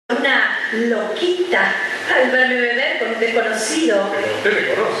loquita al verme beber con un desconocido. Pero usted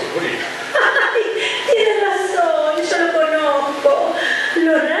me conoce, Julieta. Ay, tiene razón, yo lo conozco.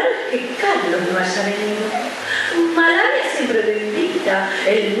 Lo raro es que Carlos no haya venido. María siempre lo invita,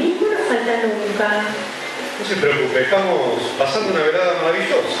 el mismo no falta nunca. No se preocupe, estamos pasando una velada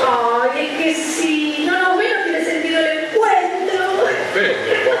maravillosa. Ay, es que sí, no nos ve, no tiene sentido el encuentro. Pero,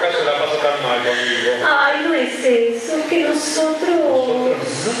 ¿o acaso la pasa tan mal conmigo? Ay, no es eso, es que nosotros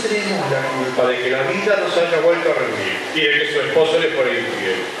no tenemos la culpa de que la vida nos haya vuelto a reunir y de que su esposo le fuera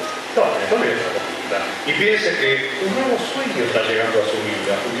infiel. Tome esa cosita y piense que un nuevo sueño está llegando a su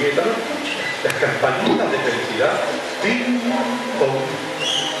vida, Julieta. ¿No escucha? Las campanitas de felicidad. ¡Ping, pong!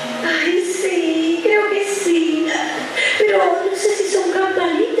 Ay, sí, creo que sí. Pero no sé si son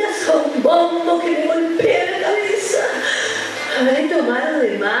campanitas o un bombo que me golpea la cabeza. ¿Habré tomado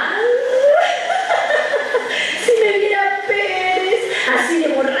de mal? Si me viera Pérez, así de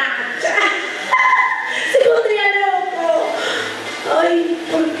borracha, se pondría loco. Ay,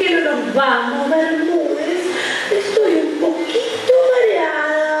 ¿por qué no nos vamos, Bermúdez? Estoy un poquito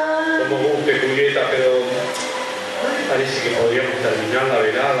mareada. Como guste, Julieta, pero ¿no me parece que podríamos terminar la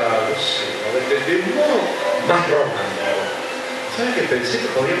velada, no sé, de un modo más romántico? ¿Sabes que pensé que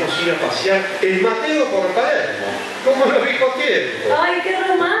podríamos ir a pasear el Mateo por Palermo, como lo dijo Tiempo? ¡Ay, qué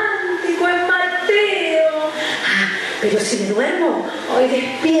romántico es Mateo! Ah, pero si me duermo, hoy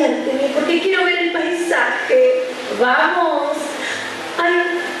despiérteme porque quiero ver el paisaje. ¡Vamos!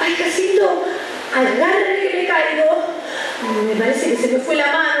 ¡Ay, Jacinto! ¡Agarre que me caigo! Me parece que se me fue la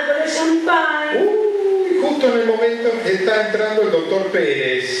mano con el champán. Justo en el momento en que está entrando el doctor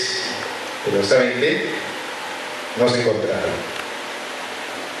Pérez. Pero ¿saben qué? No se encontraron.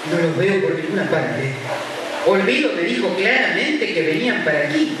 No los veo por ninguna parte. Olvido me dijo claramente que venían para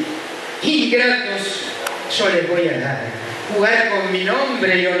aquí. Ingratos, yo les voy a dar. Jugar con mi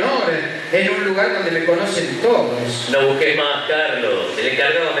nombre y honor en un lugar donde me conocen todos. No busques más, Carlos. El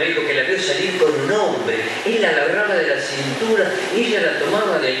encargado me dijo que la vio salir con un hombre. Él la agarraba de la cintura y ella la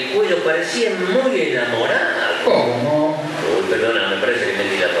tomaba del cuello. Parecían muy enamorados. ¿Cómo? Uy, perdona, me parece que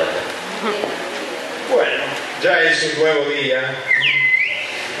metí la pata. Bueno, ya es un nuevo día.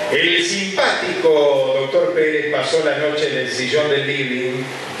 El simpático doctor Pérez pasó la noche en el sillón del living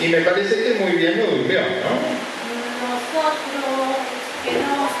y me parece que muy bien lo durmió, ¿no? Nosotros, que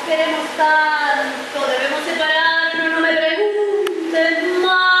nos queremos tanto, debemos separarnos, no me pregunten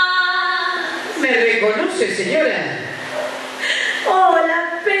más. ¿Me reconoce, señora?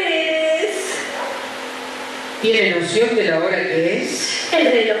 Hola, Pérez. ¿Tiene noción de la hora que es?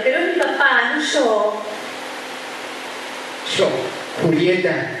 El relojero es mi papá, no yo. Yo,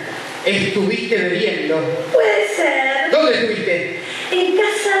 Julieta, estuviste bebiendo. Puede ser. ¿Dónde estuviste? En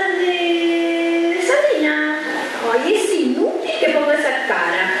casa de Sabina. Ay, es inútil que ponga esa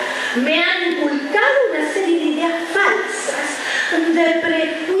cara. Me han inculcado una serie de ideas falsas, de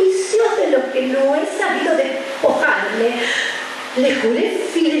prejuicios de los que no he sabido despojarme. Le juré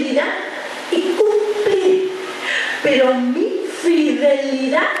fidelidad y cumplí. Pero mi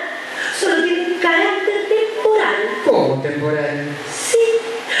fidelidad solo tiene carácter temporal. ¿Cómo temporal? Sí,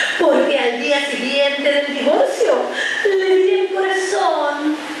 porque al día siguiente del divorcio le di el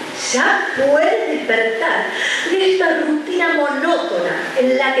corazón. Ya puedes despertar de esta rutina monótona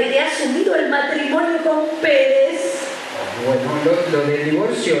en la que te ha sumido el matrimonio con Pérez. Bueno, lo del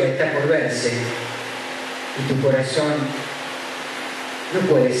divorcio está por verse. Y tu corazón no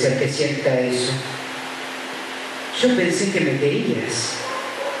puede ser que sienta eso. Yo pensé que me querías.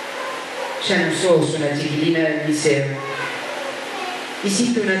 Ya no sos una chiquilina del liceo.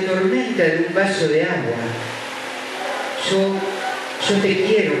 Hiciste una tormenta de un vaso de agua. Yo te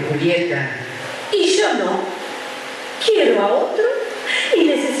quiero, Julieta. Y yo no. Quiero a otro y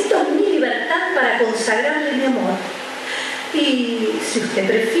necesito mi libertad para consagrarle mi amor. Y si usted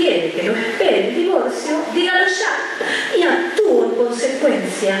prefiere que no espere el divorcio, dígalo ya y actúe en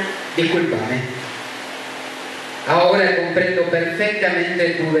consecuencia. Discúlpame. Ahora comprendo perfectamente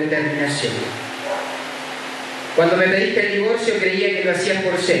tu determinación. Cuando me pediste el divorcio creía que lo hacías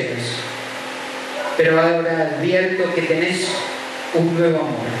por celos. Pero ahora advierto que tenés un nuevo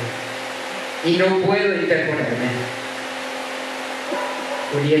amor. Y no puedo interponerme.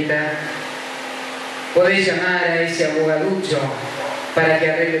 Julieta, podés llamar a ese abogaducho para que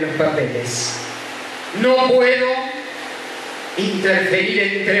arregle los papeles. No puedo interferir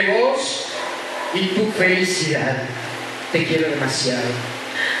entre vos y tu felicidad. Te quiero demasiado.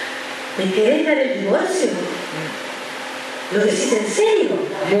 ¿Me querés dar el divorcio? ¿Lo decís en serio?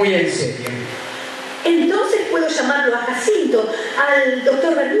 Muy en serio. Entonces puedo llamarlo a Jacinto, al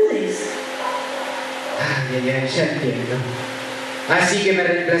doctor Bermúdez. Ay, ya entiendo. Así que me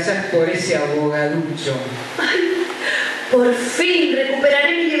reemplazás por ese abogaducho. Ay, por fin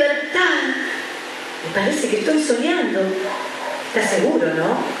recuperaré mi libertad. Me parece que estoy soñando. ¿Estás seguro,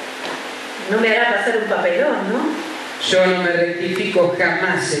 no? No me hará pasar un papelón, ¿no? Yo no me rectifico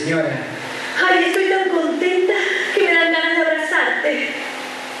jamás, señora. Ay, estoy tan contenta que me dan ganas de abrazarte.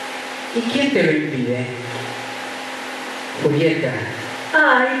 ¿Y quién te lo impide? Julieta.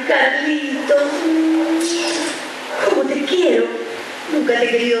 Ay, Carlitos. ¿Cómo te quiero? Nunca te he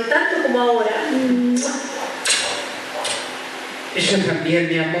querido tanto como ahora. Yo también,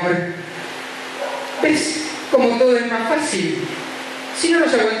 mi amor. ¿Ves? Como todo es más fácil. Si no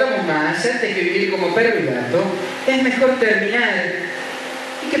nos aguantamos más antes que vivir como perro y gato, es mejor terminar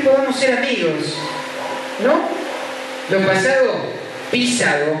y que podamos ser amigos, ¿no? Lo pasado,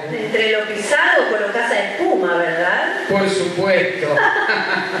 pisado. Entre lo pisado colocás a Espuma, ¿verdad? Por supuesto.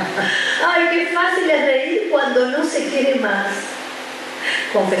 Ay, qué fácil es reír cuando no se quiere más.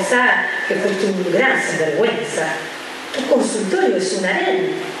 Confesar que fuiste un gran sinvergüenza. Tu consultorio es un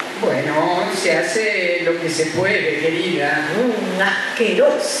harén. Bueno, se hace lo que se puede, querida.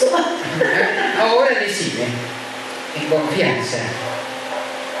 Asqueroso. Ahora decime, en confianza,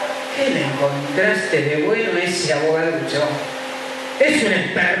 ¿qué le encontraste de bueno a ese abogaducho? Es un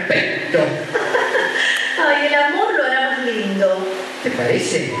esperpento. Ay, el amor lo hará más lindo. ¿Te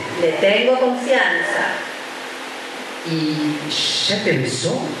parece? Le tengo confianza. ¿Y ya te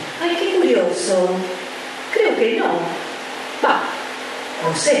besó? Ay, qué curioso. Creo que no. Va,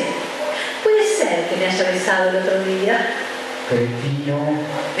 no sé. Puede ser que me haya besado el otro día. Cretino.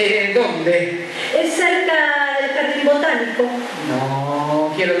 ¿Dónde? Es cerca del jardín botánico.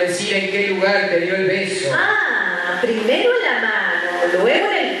 No, quiero decir en qué lugar te dio el beso. Ah, primero en la mano,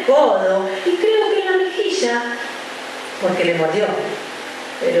 luego en el codo y creo que en la mejilla. Porque me mordió.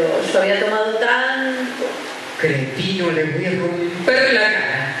 Pero yo había tomado tanto. Cretino, le voy a romper la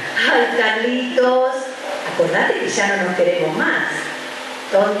cara. Ay, Carlitos, acordate que ya no nos queremos más.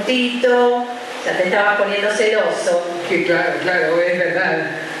 Tontito, ya te estabas poniendo celoso. Que claro, es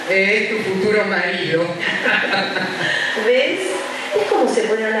verdad. Es tu futuro marido. ¿Ves? Es como se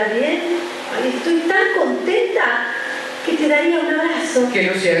puede hablar bien. Ay, estoy tan contenta que te daría un abrazo. Que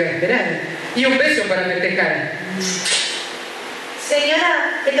no se haga esperar. Y un beso para festejar.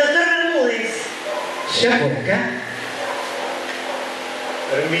 Señora, el doctor Bermúdez. ¿Ya por acá?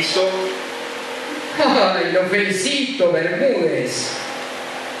 Permiso. ¡Ay, lo felicito, Bermúdez!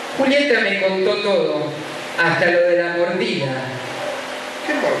 Julieta me contó todo, hasta lo de la mordida.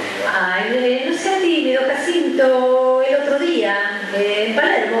 ¿Qué mordida? Ay, no sea tímido, Jacinto, el otro día, en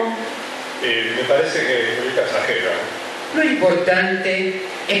Palermo. Me parece que Julieta exagera. Lo importante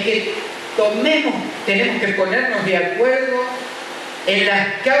es que tenemos que ponernos de acuerdo en las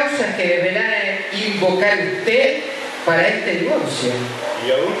causas que deberá invocar usted para este divorcio.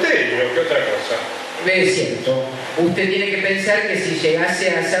 ¿Y adulterio? ¿Qué otra cosa? Es cierto, usted tiene que pensar que si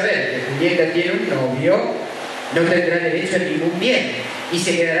llegase a saber que Julieta tiene un novio, no tendrá derecho a ningún bien y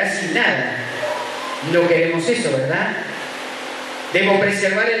se quedará sin nada. No queremos eso, ¿verdad? Debo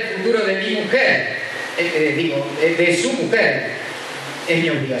preservar el futuro de mi mujer, de su mujer. Es mi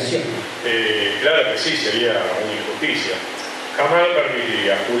obligación. Claro que sí, sería una injusticia. Jamás lo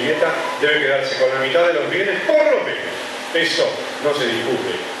permitiría. Julieta debe quedarse con la mitad de los bienes, por lo menos. Eso no se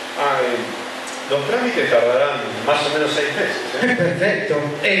discute. Los trámites tardarán más o menos 6 meses. Perfecto.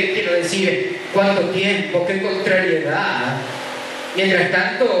 Quiero decir, ¿cuánto tiempo? ¡Qué contrariedad! Mientras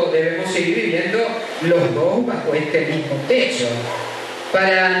tanto, debemos seguir viviendo los dos bajo este mismo techo.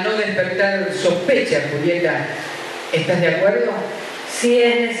 Para no despertar sospechas, Julieta, ¿estás de acuerdo? Si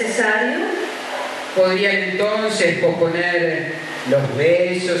es necesario. Podrían entonces posponer los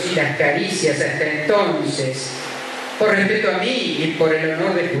besos y las caricias hasta entonces. Por respeto a mí y por el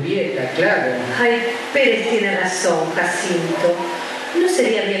honor de Julieta, claro. Ay, Pérez tiene razón, Jacinto. ¿No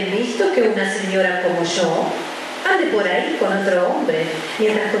sería bien visto que una señora como yo ande por ahí con otro hombre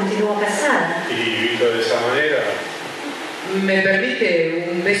mientras continúo casada? Y visto de esa manera... ¿Me permite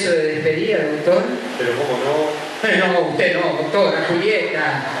un beso de despedida, doctor? Pero ¿cómo no? No, usted no, doctora,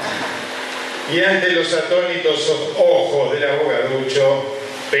 Julieta. Y ante los atónitos ojos del abogaducho,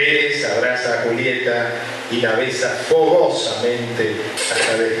 Pérez abraza a Julieta y la besa fogosamente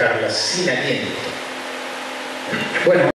hasta dejarla sin aliento. Bueno.